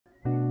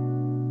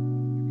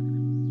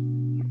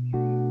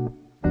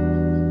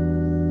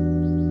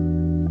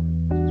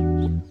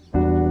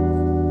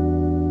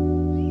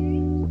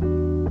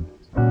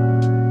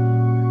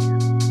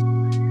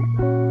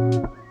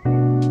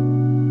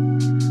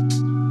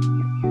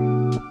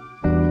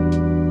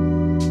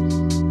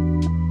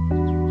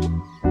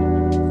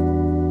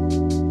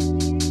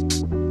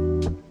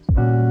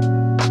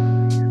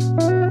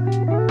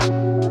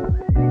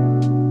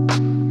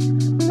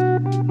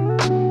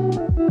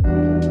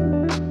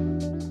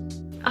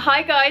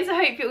Hi guys, I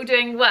hope you're all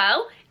doing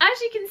well.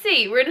 As you can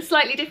see, we're in a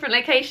slightly different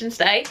location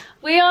today.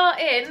 We are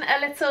in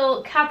a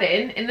little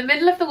cabin in the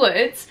middle of the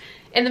woods,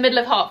 in the middle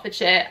of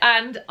Hertfordshire,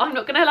 and I'm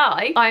not gonna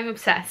lie, I'm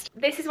obsessed.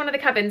 This is one of the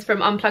cabins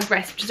from Unplugged,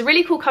 which is a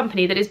really cool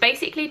company that is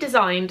basically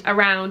designed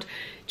around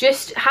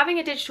just having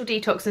a digital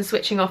detox and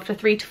switching off for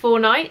 3 to 4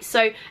 nights.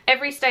 So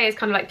every stay is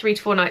kind of like 3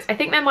 to 4 nights. I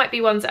think there might be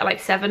ones that are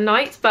like 7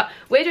 nights, but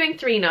we're doing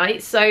 3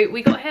 nights. So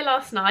we got here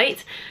last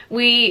night,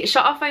 we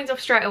shut our phones off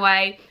straight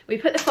away, we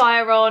put the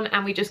fire on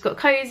and we just got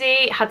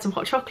cozy, had some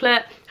hot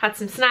chocolate, had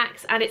some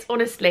snacks, and it's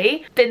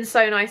honestly been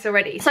so nice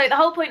already. So the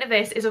whole point of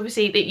this is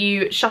obviously that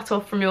you shut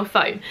off from your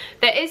phone.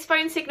 There is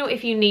phone signal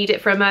if you need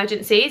it for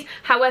emergencies.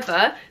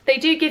 However, they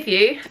do give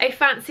you a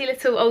fancy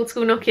little old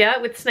school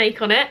Nokia with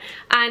Snake on it,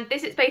 and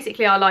this is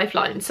basically our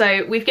lifeline.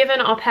 So we've given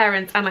our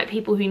parents and like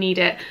people who need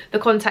it the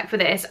contact for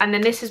this, and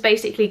then this has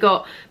basically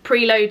got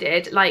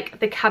preloaded like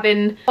the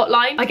cabin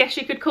hotline, I guess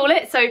you could call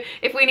it. So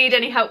if we need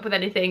any help with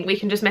anything, we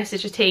can just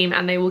message the team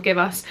and they will give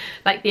us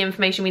like the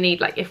information we need.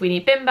 Like if we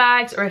need bin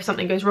bags or if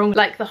something goes wrong,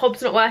 like the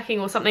hob's not working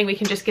or something, we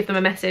can just give them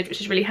a message,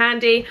 which is really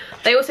handy.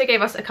 They also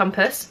gave us a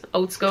compass,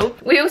 old school.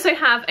 We also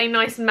have a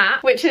nice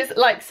map, which is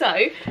like so,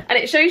 and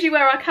it shows you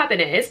where our cabin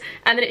is,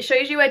 and then it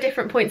shows you where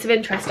different points of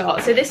interest are.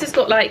 So this has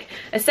got like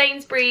a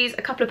Sainsbury's,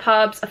 a couple of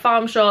pubs, a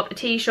farm shop, a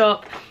tea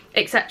shop,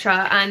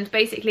 etc., and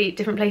basically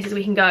different places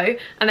we can go,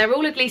 and they're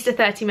all at least a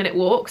 30-minute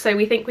walk, so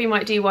we think we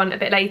might do one a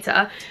bit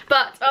later.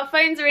 But our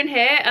phones are in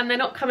here and they're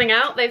not coming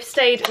out. They've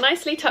stayed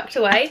nicely tucked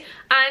away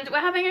and we're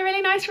having a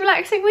really nice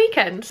relaxing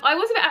weekend. I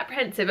was a bit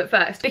apprehensive at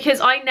first because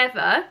I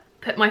never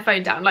put my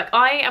phone down. Like,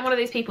 I am one of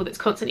those people that's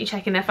constantly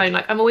checking their phone.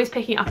 Like, I'm always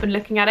picking it up and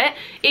looking at it,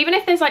 even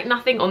if there's like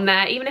nothing on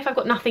there, even if I've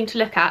got nothing to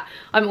look at,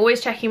 I'm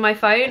always checking my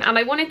phone. And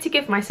I wanted to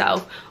give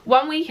myself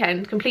one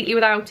weekend completely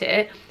without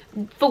it,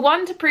 for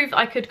one, to prove that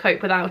I could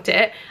cope without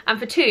it, and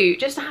for two,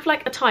 just to have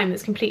like a time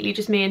that's completely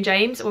just me and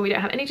James, where we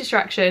don't have any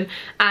distraction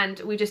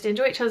and we just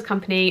enjoy each other's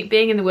company,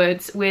 being in the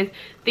woods with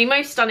the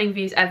most stunning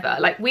views ever.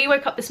 Like, we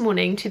woke up this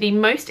morning to the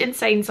most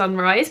insane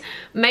sunrise,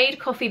 made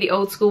coffee the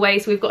old school way,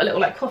 so we've got a little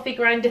like coffee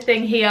grinder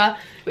thing here,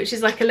 which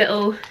is like a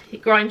little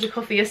grind your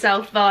coffee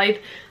yourself vibe.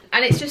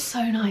 And it's just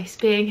so nice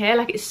being here.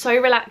 Like, it's so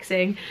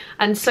relaxing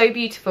and so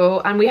beautiful,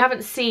 and we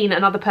haven't seen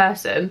another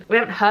person, we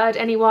haven't heard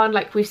anyone.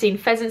 Like, we've seen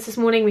pheasants this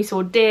morning, we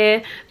saw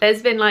deer,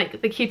 there's been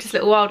like the cutest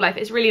little wildlife.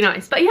 It's really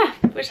nice. But yeah,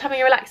 we're just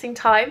having a relaxing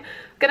time.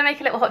 I'm gonna make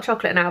a little hot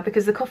chocolate now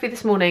because the coffee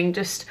this morning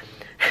just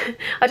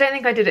I don't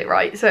think I did it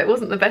right, so it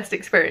wasn't the best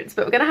experience.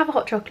 But we're gonna have a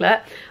hot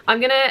chocolate.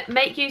 I'm gonna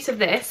make use of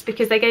this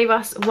because they gave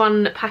us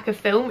 1 pack of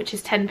film, which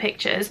is 10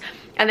 pictures,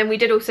 and then we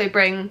did also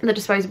bring the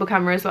disposable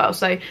camera as well.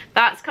 So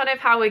that's kind of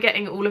how we're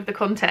getting all of the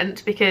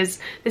content, because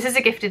this is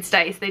a gifted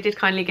stay, so they did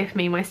kindly gift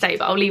me my stay,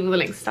 but I'll leave all the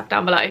links and stuff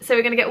down below. So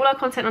we're gonna get all our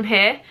content on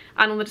here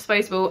and on the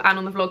disposable and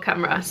on the vlog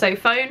camera. So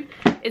phone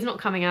is not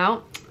coming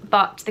out,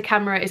 but the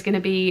camera is going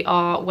to be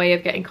our way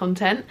of getting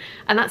content,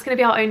 and that's going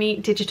to be our only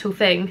digital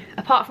thing,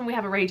 apart from we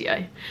have a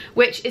radio,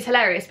 which is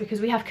hilarious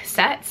because we have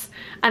cassettes,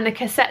 and the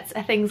cassettes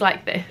are things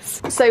like this.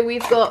 So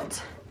we've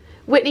got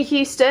Whitney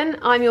Houston,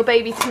 I'm Your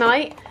Baby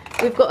Tonight,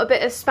 we've got a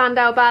bit of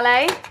Spandau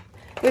Ballet,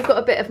 we've got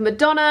a bit of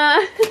Madonna,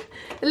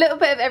 a little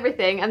bit of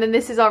everything, and then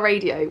this is our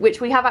radio,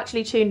 which we have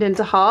actually tuned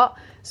into Heart,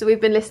 so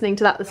we've been listening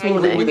to that this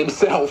morning. With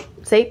himself.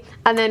 See?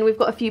 And then we've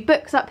got a few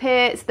books up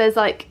here, so there's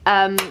like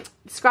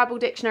Scrabble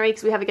dictionary,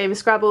 because we have a game of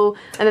Scrabble,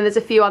 and then there's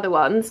a few other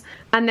ones.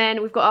 And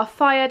then we've got our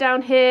fire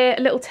down here,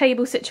 a little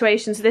table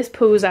situation, so this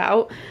pulls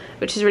out,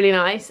 which is really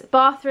nice.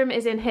 Bathroom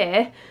is in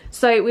here,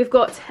 so we've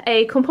got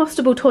a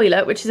compostable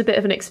toilet, which is a bit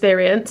of an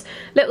experience,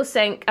 little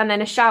sink, and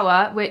then a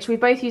shower, which we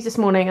both used this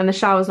morning, and the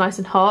shower's nice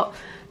and hot.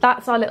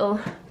 That's our little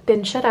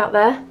bin shed out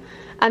there.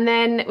 And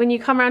then when you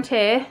come around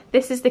here,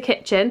 this is the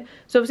kitchen.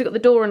 So obviously got the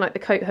door and like the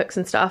coat hooks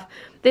and stuff.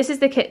 This is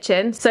the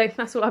kitchen, so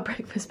that's all our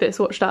breakfast bits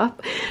washed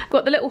up.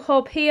 Got the little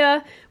hob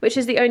here, which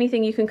is the only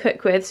thing you can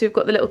cook with. So we've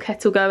got the little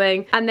kettle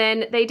going. And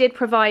then they did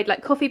provide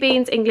like coffee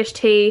beans, English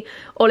tea,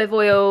 olive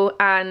oil,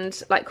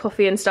 and like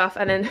coffee and stuff.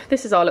 And then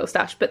this is our little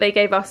stash, but they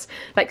gave us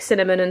like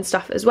cinnamon and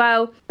stuff as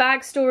well.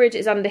 Bag storage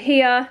is under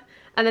here.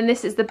 And then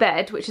this is the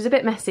bed, which is a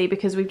bit messy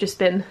because we've just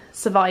been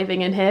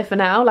surviving in here for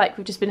now. Like,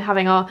 we've just been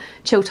having our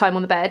chill time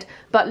on the bed.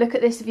 But look at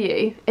this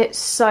view. It's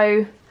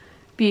so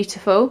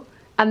beautiful.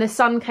 And the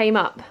sun came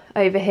up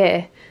over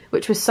here,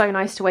 which was so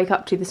nice to wake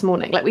up to this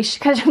morning. Like, we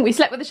slept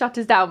with the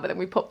shutters down, but then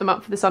we popped them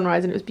up for the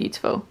sunrise and it was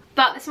beautiful.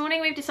 But this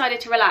morning we've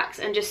decided to relax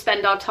and just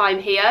spend our time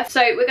here.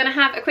 So we're gonna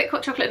have a quick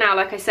hot chocolate now,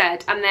 like I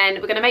said, and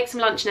then we're gonna make some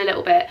lunch in a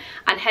little bit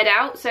and head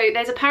out. So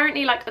there's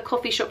apparently like a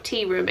coffee shop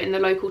tea room in the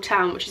local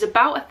town, which is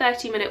about a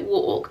 30-minute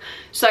walk.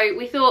 So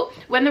we thought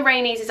when the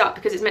rain eases up,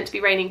 because it's meant to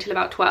be raining till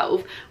about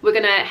 12, we're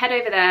gonna head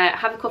over there,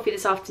 have a coffee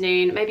this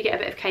afternoon, maybe get a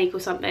bit of cake or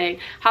something,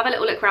 have a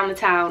little look around the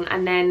town,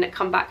 and then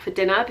come back for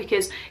dinner,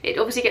 because it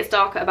obviously gets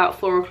dark at about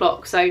 4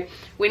 o'clock. So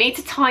we need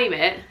to time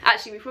it.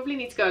 Actually, we probably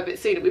need to go a bit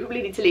sooner. We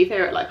probably need to leave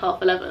here at like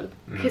 11:30,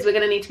 because we're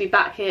going to need to be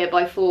back here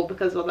by 4,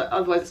 because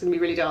otherwise it's going to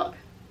be really dark.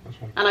 That's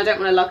and I don't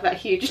want to lug that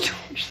huge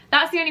torch.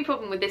 That's the only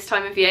problem with this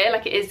time of year,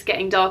 like it is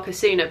getting darker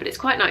sooner, but it's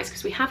quite nice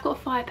because we have got a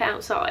fire pit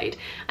outside,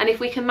 and if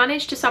we can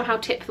manage to somehow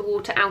tip the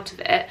water out of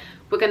it,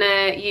 we're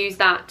gonna use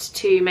that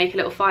to make a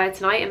little fire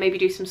tonight and maybe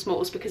do some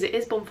s'mores because it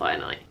is bonfire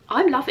night.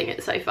 I'm loving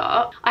it so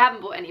far. I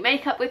haven't bought any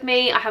makeup with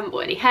me, I haven't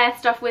bought any hair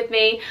stuff with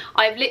me,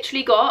 I've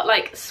literally got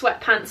like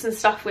sweatpants and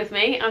stuff with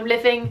me. I'm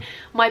living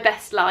my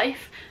best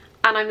life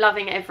and I'm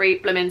loving every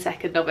blooming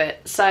second of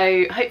it.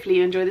 So hopefully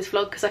you enjoy this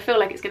vlog because I feel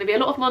like it's going to be a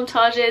lot of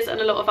montages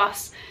and a lot of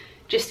us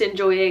just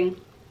enjoying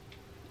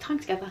time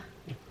together.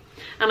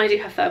 And I do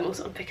have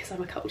thermals on because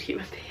I'm a cold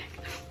human being.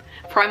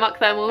 Primark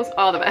thermals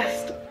are the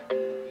best.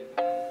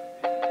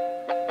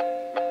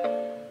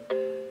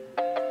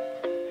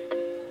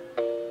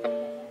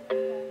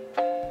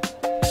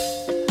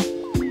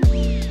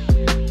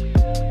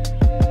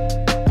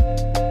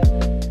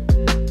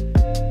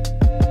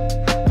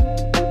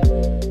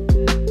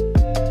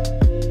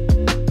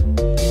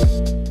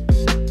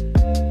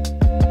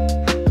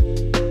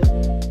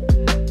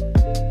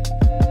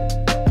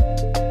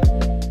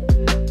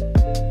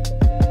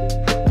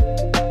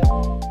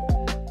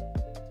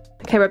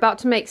 Okay, we're about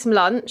to make some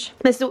lunch.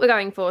 This is what we're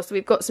going for. So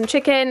we've got some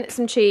chicken,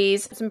 some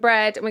cheese, some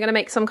bread, and we're gonna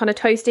make some kind of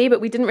toasty,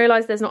 but we didn't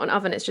realize there's not an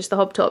oven, it's just the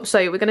hob top.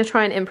 So we're gonna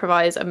try and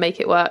improvise and make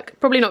it work.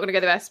 Probably not gonna go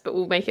the best, but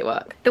we'll make it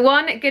work. The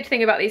one good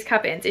thing about these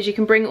cabins is you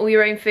can bring all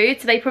your own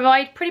food. So they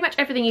provide pretty much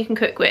everything you can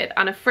cook with,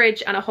 and a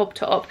fridge and a hob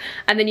top,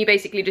 and then you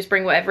basically just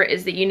bring whatever it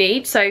is that you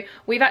need. So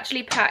we've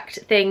actually packed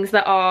things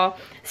that are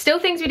still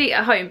things we'd eat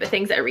at home, but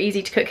things that are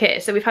easy to cook here.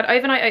 So we've had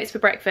overnight oats for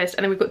breakfast,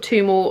 and then we've got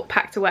 2 more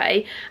packed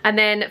away. And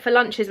then for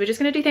lunches, we're just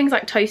gonna do things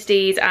like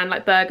toasties and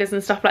like burgers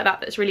and stuff like that.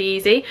 That's really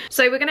easy.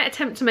 So we're gonna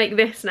attempt to make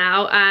this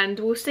now and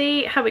we'll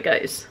see how it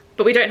goes.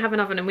 But we don't have an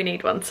oven and we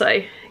need one, so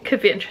it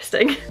could be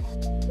interesting.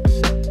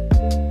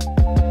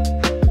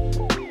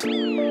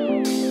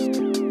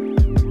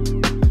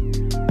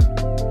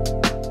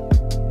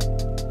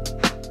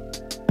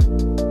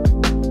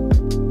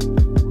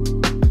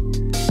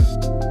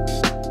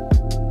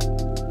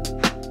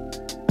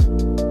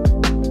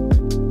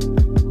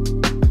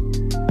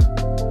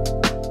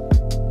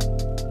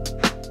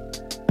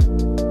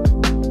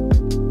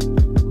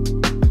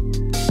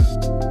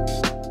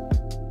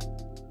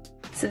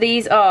 So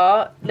these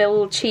are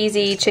little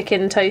cheesy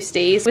chicken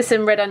toasties with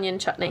some red onion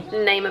chutney.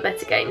 Name a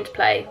better game to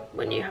play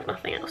when you have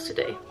nothing else to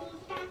do.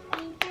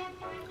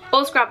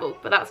 Or Scrabble,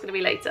 but that's gonna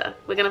be later.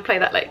 We're gonna play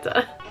that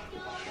later.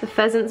 The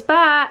pheasant's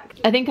back.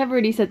 I think I've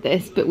already said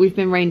this, but we've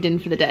been reined in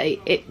for the day.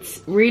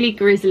 It's really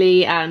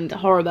grizzly and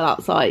horrible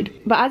outside.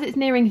 But as it's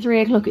nearing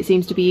 3 o'clock, it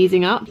seems to be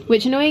easing up,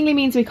 which annoyingly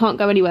means we can't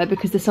go anywhere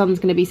because the sun's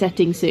gonna be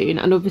setting soon,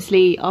 and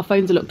obviously our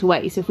phones are locked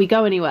away, so if we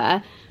go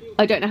anywhere,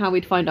 I don't know how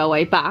we'd find our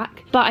way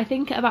back. But I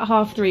think at about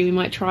 3:30 we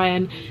might try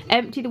and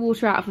empty the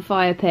water out of the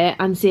fire pit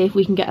and see if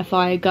we can get a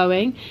fire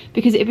going,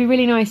 because it'd be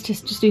really nice to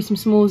just do some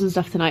s'mores and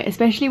stuff tonight,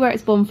 especially where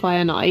it's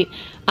bonfire night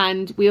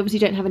and we obviously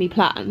don't have any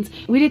plans.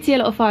 We did see a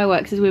lot of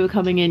fireworks as we were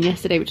coming in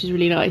yesterday, which is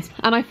really nice,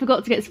 and I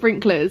forgot to get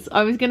sprinklers.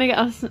 I was gonna get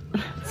us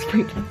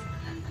sprinklers.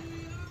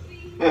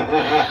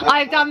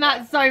 I've done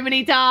that so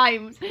many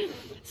times.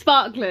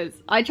 Sparklers.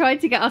 I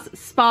tried to get us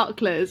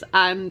sparklers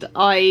and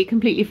I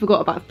completely forgot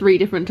about 3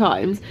 different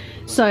times.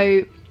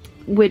 So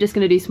we're just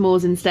going to do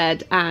s'mores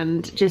instead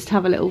and just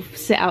have a little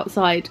sit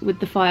outside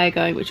with the fire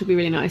going, which will be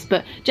really nice.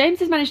 But James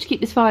has managed to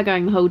keep this fire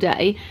going the whole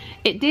day.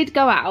 It did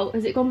go out.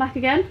 Has it gone back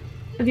again?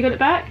 Have you got it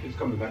back? It's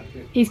coming back,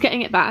 yeah. He's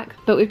getting it back,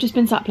 but we've just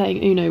been sat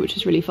playing Uno, which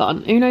is really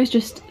fun. Uno's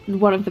just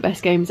one of the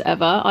best games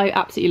ever. I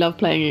absolutely love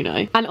playing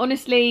Uno. And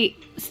honestly,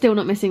 still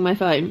not missing my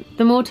phone.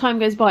 The more time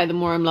goes by, the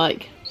more I'm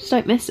like, just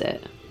don't miss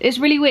it. It's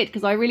really weird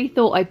because I really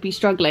thought I'd be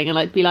struggling and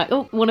I'd be like,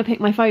 oh, I want to pick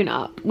my phone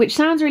up, which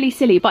sounds really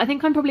silly, but I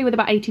think I'm probably with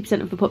about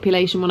 80% of the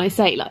population when I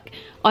say, like,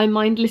 I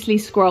mindlessly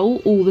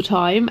scroll all the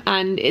time,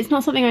 and it's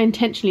not something I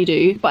intentionally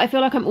do, but I feel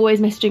like I'm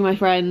always messaging my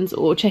friends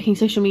or checking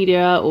social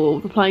media or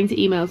replying to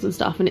emails and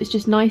stuff, and it's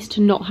just nice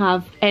to not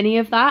have any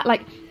of that.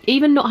 Like,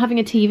 even not having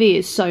a TV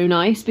is so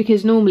nice,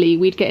 because normally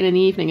we'd get in the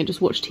evening and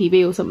just watch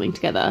TV or something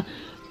together,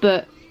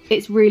 but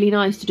it's really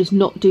nice to just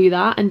not do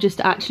that and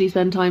just actually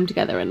spend time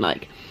together and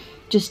like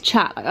just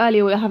chat. Like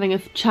earlier we were having a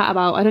chat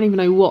about, I don't even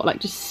know what, like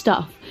just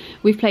stuff.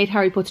 We've played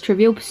Harry Potter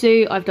Trivial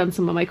Pursuit, I've done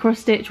some of my cross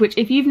stitch, which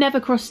if you've never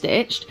cross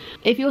stitched,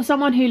 if you're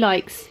someone who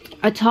likes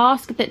a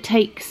task that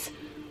takes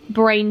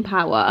brain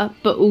power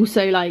but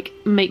also like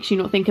makes you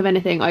not think of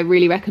anything, I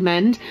really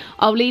recommend.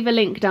 I'll leave a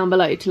link down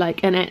below to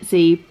like an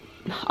Etsy,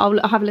 I'll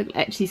have a look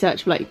at Etsy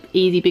search for like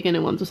easy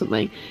beginner ones or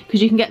something,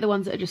 because you can get the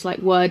ones that are just like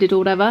worded or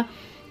whatever,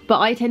 but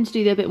I tend to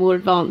do the a bit more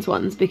advanced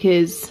ones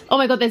because, oh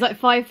my god, there's like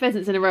 5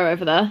 pheasants in a row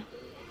over there.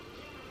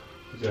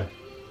 Yeah.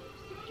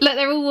 Look,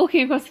 they're all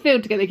walking across the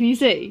field together, can you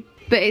see?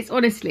 But it's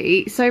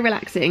honestly so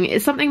relaxing.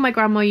 It's something my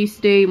grandma used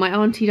to do, my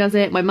auntie does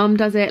it, my mum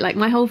does it, like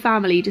my whole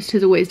family just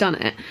has always done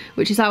it,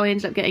 which is how I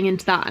ended up getting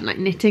into that and like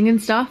knitting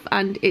and stuff,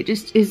 and it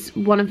just is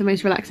one of the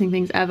most relaxing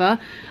things ever.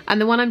 And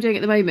the one I'm doing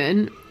at the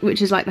moment,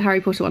 which is like the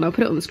Harry Potter one, I'll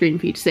put it on the screen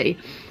for you to see,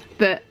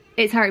 but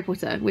it's Harry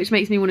Potter, which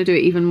makes me want to do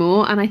it even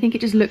more, and I think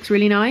it just looks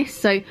really nice.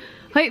 So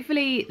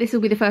Hopefully this will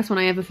be the first one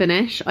I ever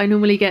finish. I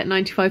normally get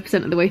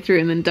 95% of the way through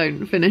and then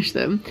don't finish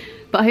them.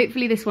 But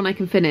hopefully this one I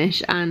can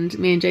finish and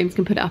me and James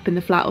can put it up in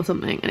the flat or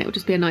something and it will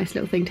just be a nice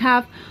little thing to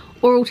have.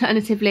 Or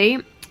alternatively,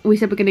 we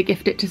said we're going to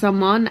gift it to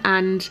someone,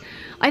 and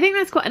I think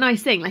that's quite a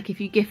nice thing, like if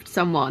you gift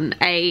someone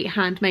a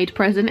handmade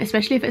present,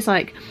 especially if it's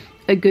like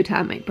a good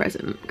handmade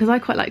present, because I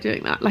quite like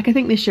doing that. Like I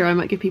think this year I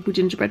might give people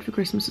gingerbread for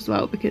Christmas as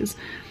well, because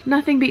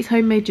nothing beats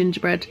homemade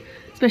gingerbread,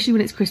 especially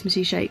when it's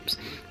Christmassy shapes.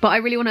 But I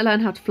really want to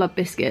learn how to flub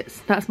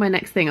biscuits. That's my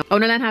next thing. I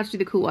want to learn how to do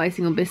the cool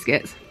icing on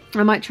biscuits.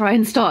 I might try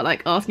and start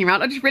like asking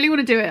around. I just really want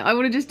to do it. I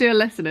want to just do a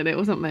lesson in it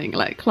or something,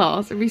 like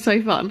class. It'd be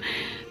so fun.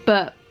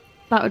 But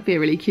that would be a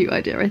really cute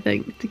idea, I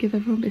think, to give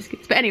everyone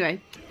biscuits. But anyway,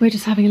 we're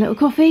just having a little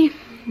coffee,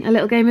 a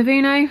little game of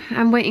Uno,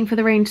 and waiting for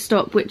the rain to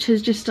stop, which has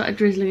just started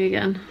drizzling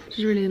again, which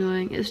is really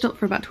annoying. It stopped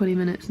for about 20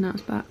 minutes, now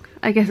it's back.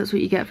 I guess that's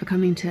what you get for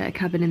coming to a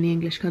cabin in the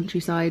English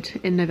countryside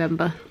in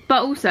November.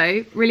 But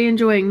also, really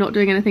enjoying not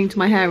doing anything to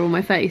my hair or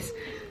my face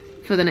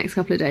for the next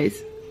couple of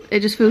days. It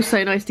just feels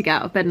so nice to get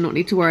out of bed and not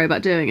need to worry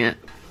about doing it.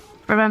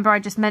 Remember I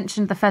just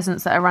mentioned the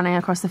pheasants that are running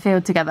across the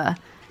field together?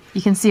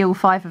 You can see all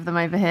 5 of them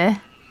over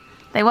here.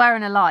 They were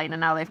in a line and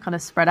now they've kind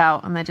of spread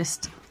out and they're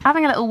just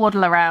having a little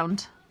waddle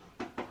around.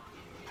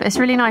 But it's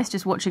really nice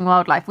just watching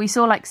wildlife. We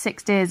saw like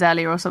 6 deers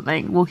earlier or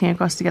something walking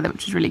across together,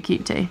 which was really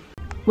cute too.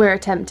 We're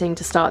attempting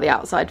to start the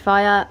outside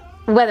fire.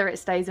 Whether it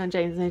stays when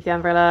James moves the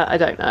umbrella, I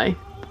don't know.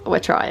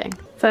 We're trying.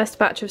 First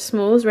batch of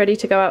s'mores ready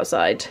to go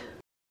outside.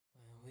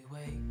 We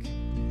wake,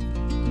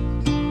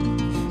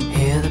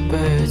 hear the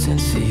birds and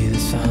see the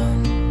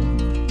sun.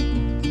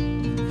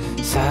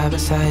 Side by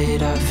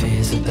side our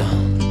fears are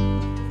done.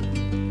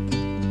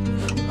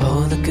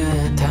 Oh, the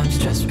good times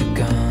just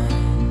begun.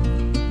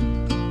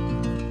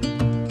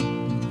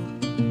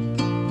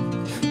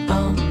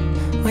 Oh,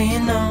 we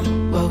know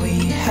what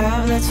we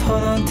have, let's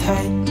hold on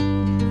tight.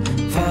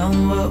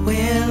 Found what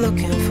we're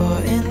looking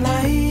for in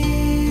life.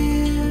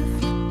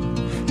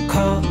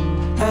 Call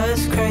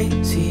us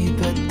crazy,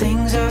 but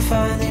things are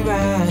finally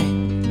right.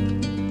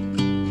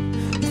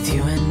 With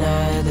you and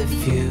I, the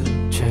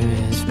future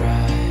is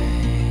bright.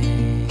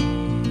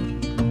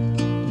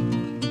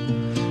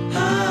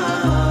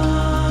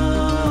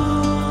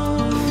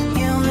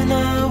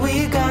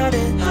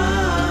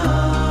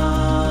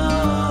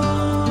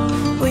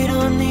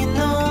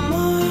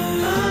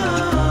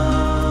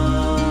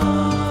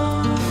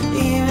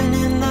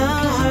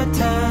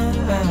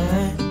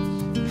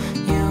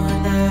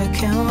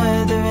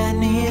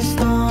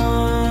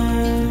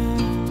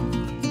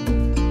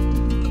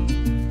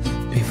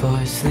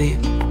 Sleep,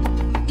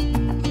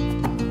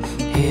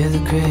 hear the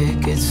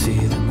crickets, see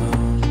the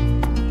moon,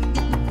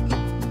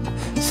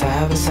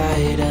 side by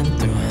side and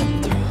through,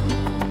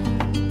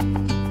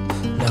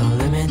 no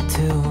limit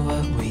to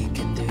what we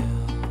can do.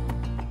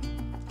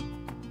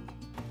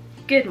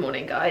 Good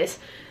morning, guys.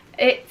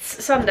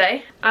 It's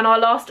Sunday and our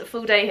last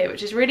full day here,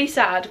 which is really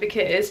sad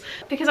because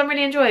I'm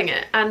really enjoying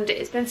it, and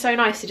it's been so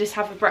nice to just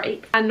have a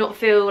break and not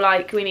feel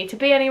like we need to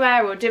be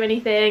anywhere or do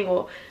anything,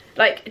 or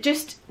like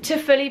just to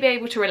fully be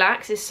able to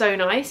relax is so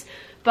nice.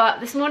 But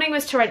this morning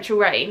was torrential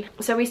rain,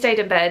 so we stayed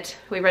in bed,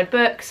 we read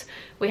books,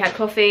 we had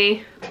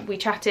coffee, we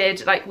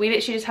chatted, like we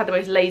literally just had the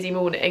most lazy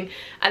morning,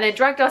 and then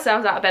dragged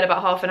ourselves out of bed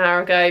about half an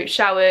hour ago,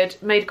 showered,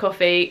 made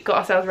coffee, got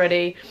ourselves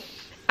ready,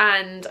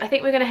 and I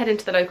think we're going to head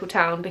into the local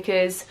town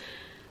because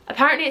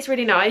apparently it's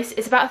really nice.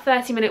 It's about a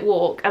 30-minute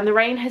walk and the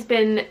rain has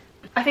been,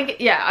 I think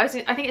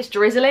it's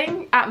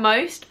drizzling at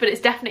most, but it's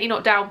definitely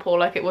not downpour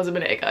like it was a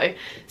minute ago.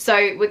 So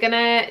we're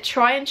gonna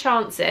try and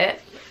chance it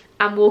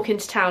and walk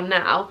into town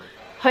now,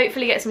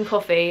 hopefully get some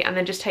coffee and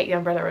then just take the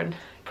umbrella and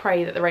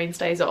pray that the rain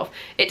stays off.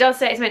 It does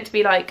say it's meant to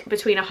be like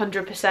between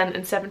 100%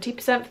 and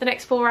 70% for the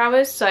next 4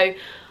 hours, so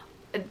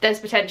there's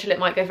potential it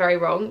might go very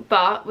wrong,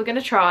 but we're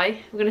gonna try,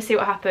 we're gonna see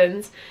what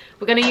happens.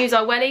 We're gonna use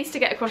our wellies to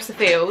get across the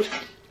field,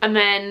 and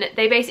then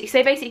they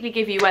basically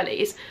give you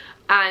wellies,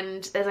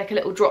 and there's like a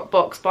little drop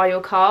box by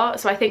your car.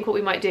 So I think what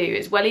we might do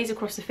is wellies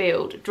across the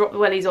field, drop the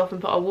wellies off and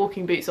put our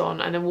walking boots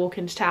on and then walk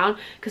into town,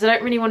 because I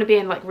don't really want to be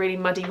in like really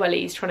muddy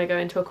wellies trying to go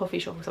into a coffee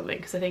shop or something,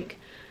 because I think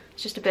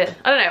it's just a bit,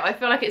 I don't know, I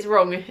feel like it's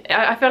wrong.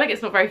 I feel like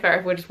it's not very fair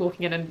if we're just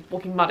walking in and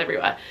walking mud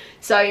everywhere.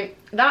 So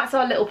that's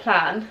our little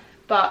plan,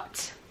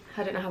 but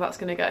I don't know how that's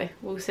going to go.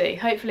 We'll see.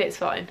 Hopefully it's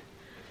fine.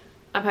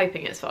 I'm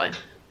hoping it's fine.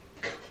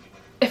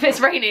 If it's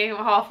raining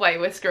halfway,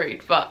 we're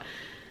screwed, but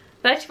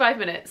 35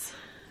 minutes.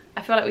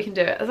 I feel like we can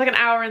do it. There's like an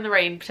hour in the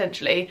rain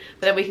potentially,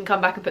 but then we can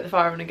come back and put the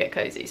fire on and get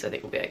cozy, so I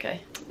think we'll be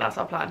okay. That's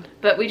our plan.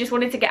 But we just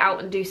wanted to get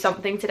out and do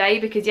something today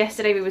because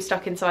yesterday we were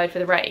stuck inside for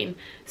the rain,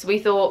 so we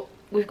thought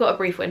we've got a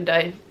brief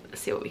window,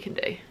 let's see what we can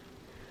do.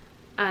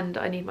 And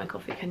I need my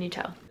coffee, can you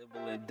tell?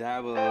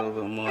 Dabble a little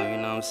bit more, you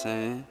know what I'm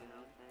saying?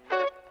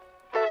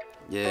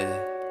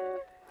 Yeah.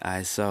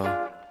 Alright,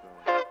 so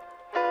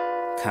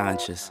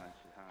conscious.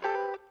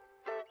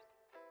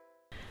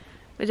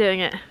 We're doing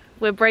it.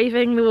 We're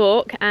braving the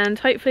walk and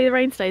hopefully the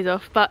rain stays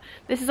off. But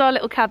this is our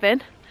little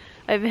cabin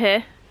over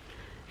here.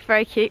 It's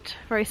very cute,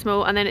 very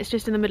small, and then it's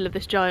just in the middle of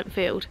this giant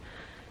field.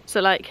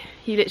 so like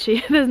you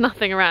literally there's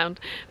nothing around,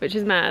 which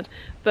is mad.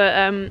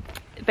 But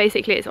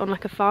basically it's on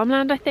like a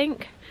farmland, I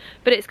think,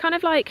 but it's kind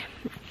of like,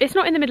 it's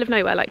not in the middle of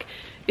nowhere. Like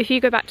if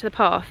you go back to the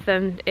path,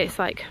 then it's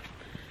like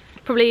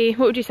probably,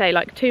 what would you say,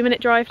 like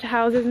 2-minute drive to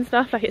houses and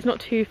stuff. Like it's not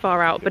too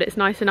far out, but it's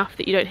nice enough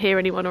that you don't hear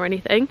anyone or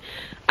anything.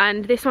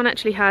 And this one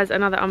actually has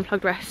another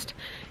unplugged rest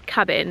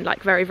cabin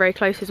like very, very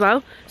close as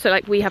well. So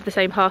like we have the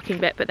same parking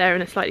bit, but they're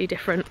in a slightly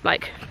different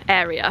like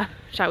area,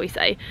 shall we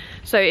say.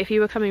 So if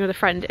you were coming with a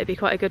friend, it'd be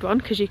quite a good one,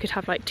 because you could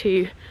have like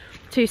two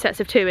sets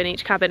of 2 in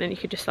each cabin, and you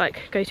could just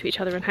like go to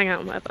each other and hang out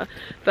and whatever.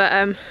 But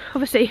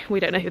obviously we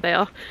don't know who they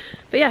are.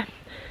 But yeah,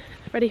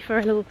 ready for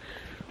a little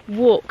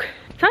walk.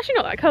 It's actually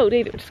not that cold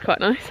either, which is quite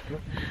nice.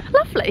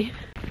 Lovely.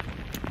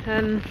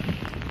 It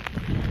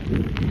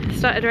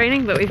started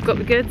raining, but we've got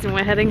the goods and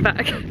we're heading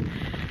back.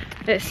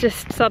 It's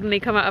just suddenly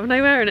come out of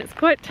nowhere and it's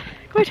quite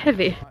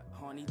heavy.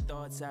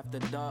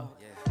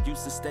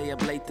 Used to stay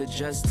up late to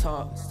just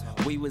talk.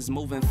 We was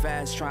moving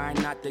fast,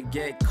 trying not to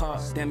get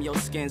caught. Damn, your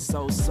skin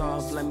so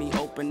soft. Let me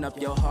open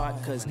up your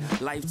heart, cause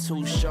life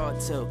too short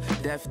till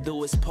death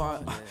do its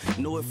part.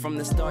 Knew it from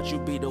the start, you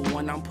be the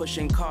one I'm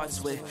pushing carts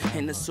with.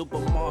 In the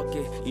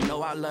supermarket, you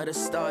know I love to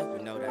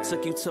start.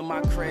 Took you to my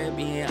crib,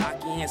 eating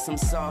aki and some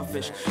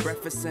sawfish.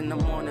 Breakfast in the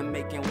morning,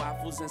 making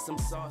waffles and some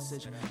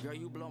sausage. Girl,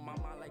 you blow my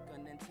mind like a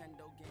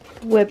Nintendo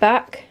game. We're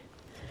back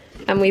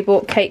and we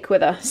brought cake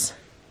with us.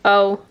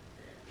 Oh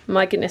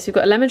my goodness, we've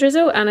got a lemon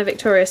drizzle and a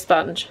Victoria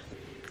sponge.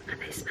 And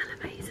they smell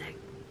amazing.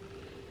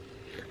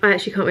 I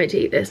actually can't wait to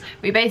eat this.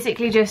 We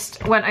basically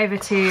just went over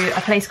to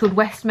a place called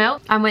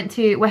Westmill and went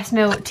to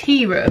Westmill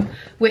Tea Room,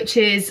 which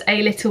is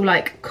a little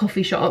like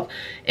coffee shop.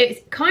 It's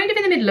kind of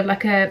in the middle of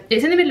like a,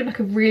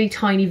 really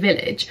tiny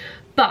village.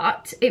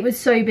 But it was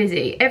so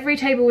busy. Every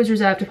table was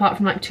reserved apart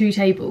from like 2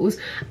 tables.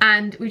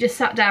 And we just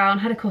sat down,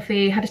 had a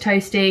coffee, had a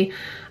toastie,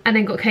 and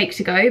then got cake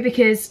to go,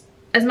 because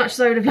as much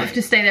as I would have loved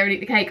to stay there and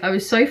eat the cake, I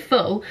was so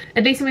full.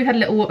 At least when we've had a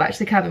little walk back to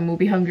the cabin, we'll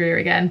be hungrier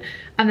again.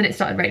 And then it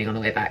started raining on the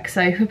way back,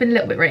 so we've been a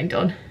little bit rained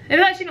on. It was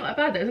actually not that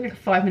bad though. It was only like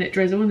a 5-minute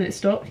drizzle and then it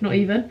stopped, not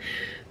even.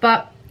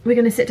 But we're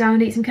gonna sit down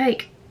and eat some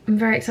cake. I'm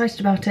very excited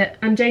about it.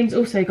 And James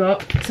also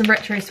got some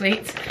retro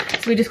sweets.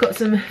 So we just got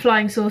some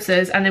flying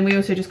saucers, and then we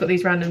also just got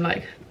these random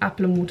like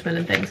apple and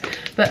watermelon things.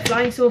 But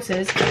flying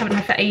saucers I haven't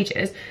had for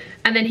ages.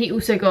 And then he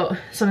also got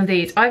some of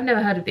these. I've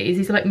never heard of these.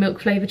 These are like milk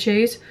flavour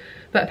chews.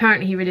 But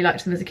apparently he really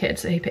liked them as a kid,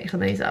 so he picked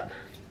some of these up.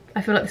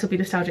 I feel like this will be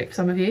nostalgic for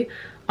some of you.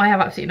 I have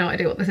absolutely no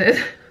idea what this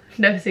is. I've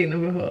never seen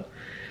them before.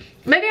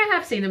 Maybe I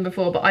have seen them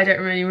before, but I don't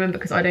really remember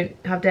because I don't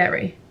have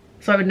dairy.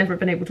 So I would never have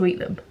been able to eat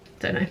them.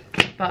 Don't know.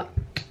 But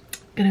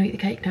I'm gonna eat the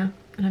cake now,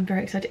 and I'm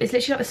very excited. It's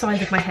literally like the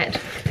size of my head.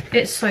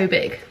 It's so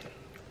big.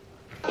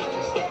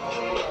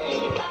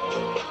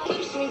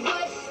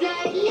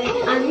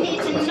 I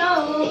need to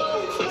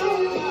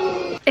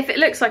know. If it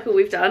looks like all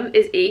we've done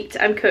is eat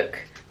and cook,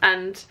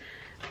 and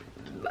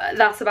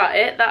that's about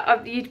it,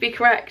 you'd be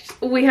correct.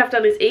 All we have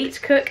done is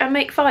eat, cook and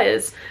make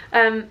fires,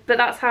 but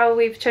that's how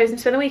we've chosen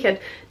to spend the weekend.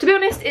 To be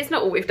honest, it's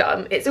not all we've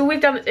done. It's all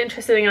we've done that's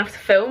interesting enough to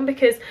film,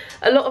 because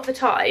a lot of the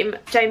time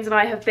James and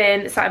I have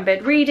been sat in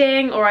bed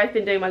reading, or I've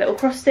been doing my little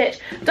cross stitch.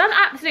 I've done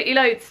absolutely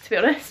loads, to be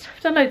honest.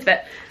 I've done loads of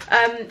it.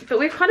 But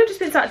we've kind of just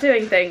been sat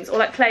doing things, or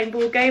like playing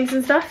board games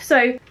and stuff,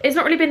 so it's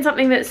not really been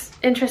something that's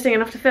interesting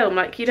enough to film.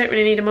 Like, you don't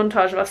really need a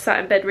montage of us sat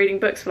in bed reading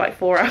books for like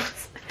 4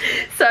 hours.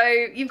 So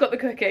you've got the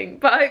cooking,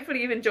 but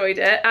hopefully you've enjoyed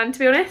it. And to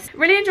be honest,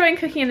 really enjoying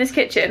cooking in this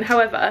kitchen.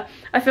 However,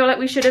 I feel like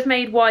we should have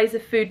made wiser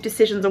food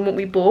decisions on what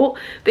we bought,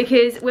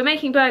 because we're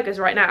making burgers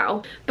right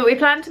now, but we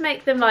plan to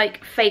make them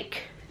like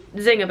fake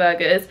zinger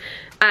burgers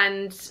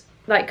and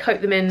like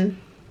coat them in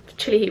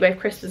chili heat wave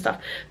crisps and stuff,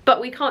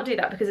 but we can't do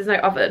that because there's no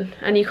oven,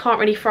 and you can't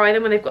really fry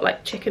them when they've got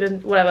like chicken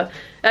and whatever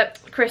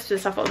crisps and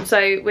stuff on.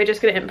 So we're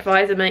just going to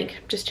improvise and make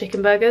just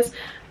chicken burgers,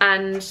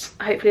 and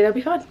hopefully they'll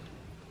be fine.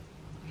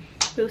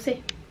 We'll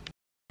see.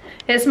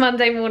 It's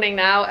Monday morning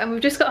now, and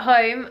we've just got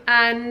home,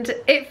 and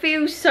it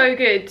feels so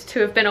good to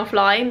have been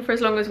offline for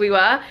as long as we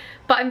were,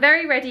 but I'm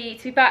very ready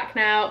to be back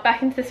now,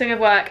 back into the swing of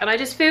work, and I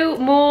just feel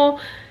more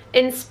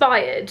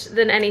inspired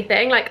than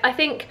anything. Like, I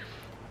think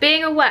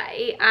being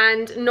away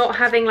and not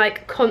having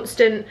like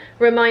constant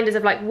reminders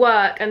of like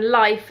work and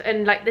life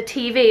and like the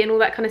TV and all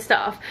that kind of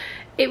stuff,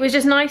 it was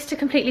just nice to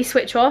completely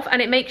switch off,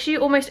 and it makes you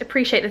almost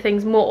appreciate the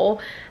things more.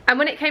 And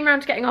when it came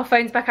around to getting our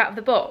phones back out of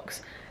the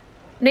box,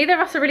 neither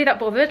of us are really that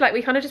bothered. Like,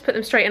 we kind of just put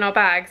them straight in our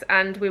bags,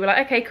 and we were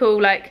like, okay, cool,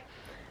 like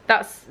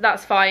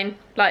that's fine,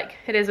 like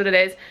it is what it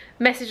is.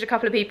 Messaged a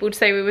couple of people to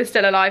say we were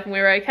still alive and we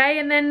were okay,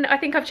 and then I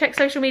think I've checked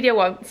social media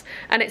once,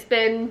 and it's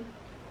been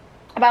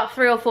about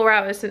 3 or 4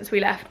 hours since we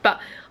left. But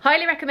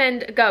highly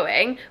recommend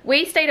going.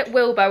 We stayed at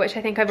Wilbur, which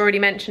I think I've already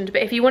mentioned,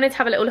 but if you wanted to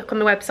have a little look on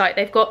the website,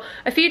 they've got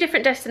a few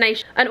different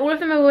destinations and all of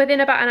them are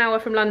within about an hour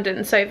from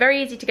London, so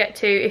very easy to get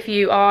to if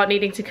you are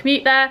needing to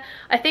commute there.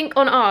 I think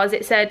on ours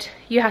it said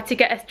you had to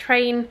get a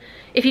train.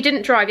 If you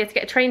didn't drive, you had to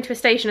get a train to a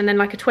station and then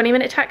like a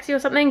 20-minute taxi or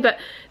something, but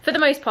for the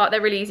most part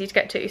they're really easy to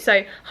get to,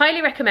 so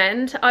highly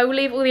recommend. I will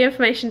leave all the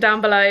information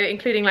down below,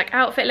 including like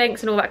outfit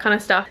links and all that kind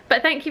of stuff.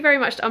 But thank you very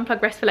much to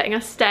Unplugged Rest for letting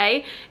us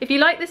stay. If you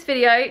like this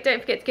video,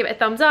 don't forget to give it a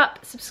thumbs up,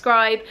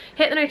 subscribe,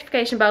 hit the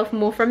notification bell for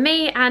more from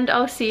me, and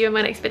I'll see you in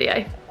my next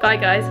video. Bye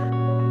guys.